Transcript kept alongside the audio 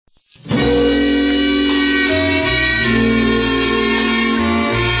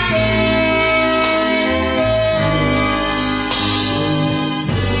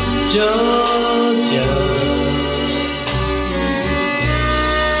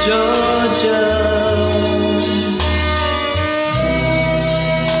Georgia,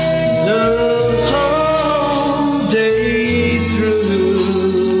 the whole day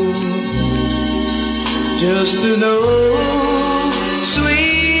through, just an old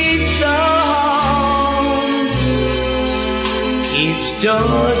sweet song keeps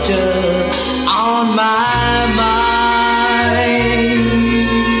Georgia on my mind.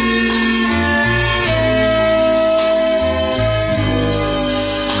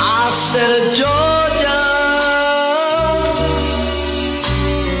 I said, Georgia,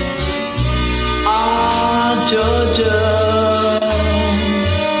 ah, Georgia,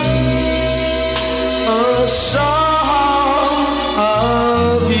 a song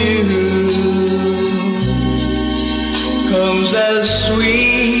of you comes as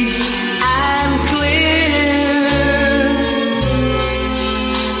sweet and clear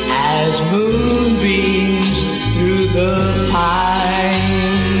as moonbeams through the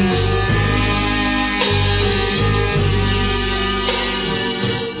pines.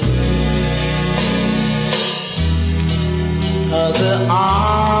 Other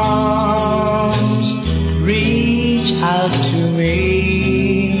arms reach out to me,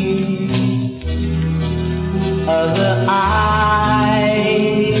 other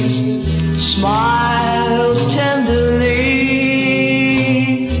eyes smile tenderly,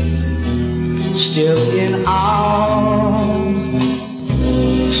 still in all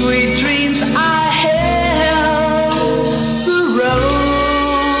sweet dreams I held, the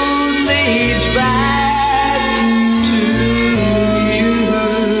road leads back to you.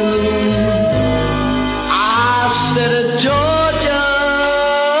 I said, Georgia,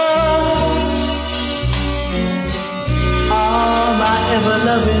 oh, my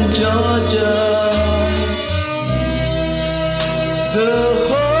ever-loving Georgia, the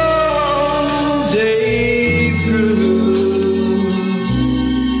whole day through,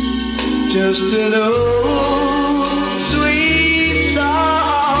 just an old sweet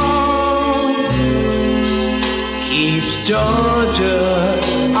song keeps Georgia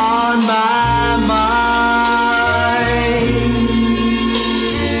on my mind.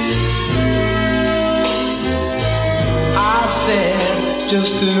 I said,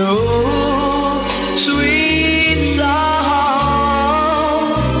 just an old